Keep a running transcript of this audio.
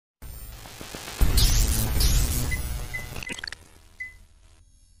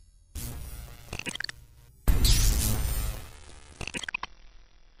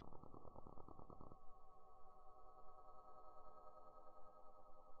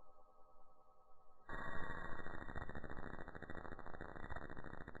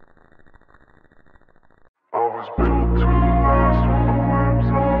was built to last with the webs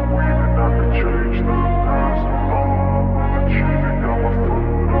I'm weaving. I could change the past with all I'm achieving. Got my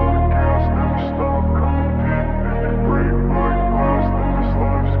foot on the gas, never stop competing. If you break like glass, then this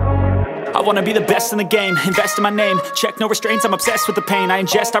life's gonna end. I wanna be the best in the game, invest in my name. Check no restraints, I'm obsessed with the pain. I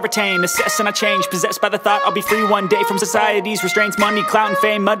ingest, I retain, assess and I change. Possessed by the thought I'll be free one day from society's restraints. Money, clout and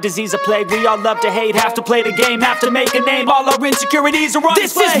fame, mud, disease, a plague. We all love to hate, have to play the game, have to make a name. All our insecurities are on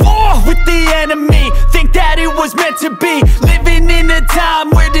display. This is war with the enemy, think that it was meant to be. Living in a time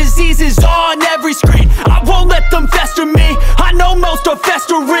where disease is on every screen. I won't let them fester me, I know most are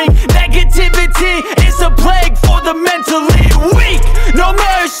festering. Negativity is a plague for the mentally weak. No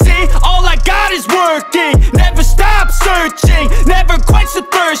mercy, all I got is working. Never stop searching, never quench the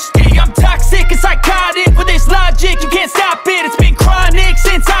thirsty. I'm toxic and psychotic with this logic, you can't stop it. It's been chronic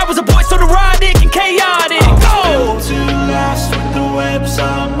since I was a boy, so neurotic and chaotic. Built to last with the webs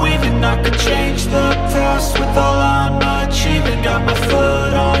I'm weaving. I could change the past with all I'm achieving. Got my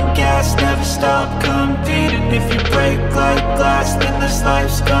foot on gas, never stop competing. If you break like glass, then this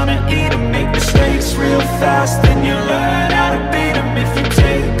life's gonna eat 'em. Make mistakes real fast, then you learn how to beat 'em. If you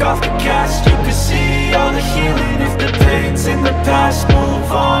take off the cast, you can see all the healing. If the pain's in the past,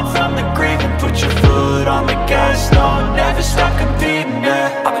 move on from the grave and put your foot on the gas. No, never stop competing,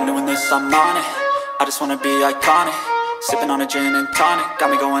 yeah. I've been doing this, I'm on it. I just wanna be iconic. Sipping on a gin and tonic,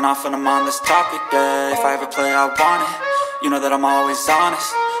 got me going off when I'm on this topic, yeah. If I ever play, I want it. You know that I'm always honest.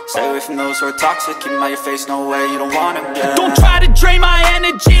 Stay away from those who are toxic. Keep them out your face, no way, you don't want them, yeah. Don't try to drain my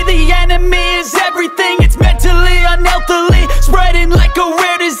energy. The enemy is everything. It's mentally, unhealthily, spreading like a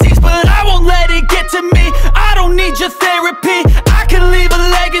rare disease. But I won't let it get to me. I don't need your therapy. I can leave a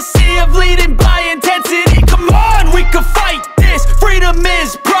legacy of leading by intensity. Come on, we can fight this. Freedom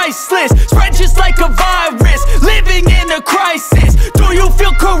is priceless. Spread just like a virus.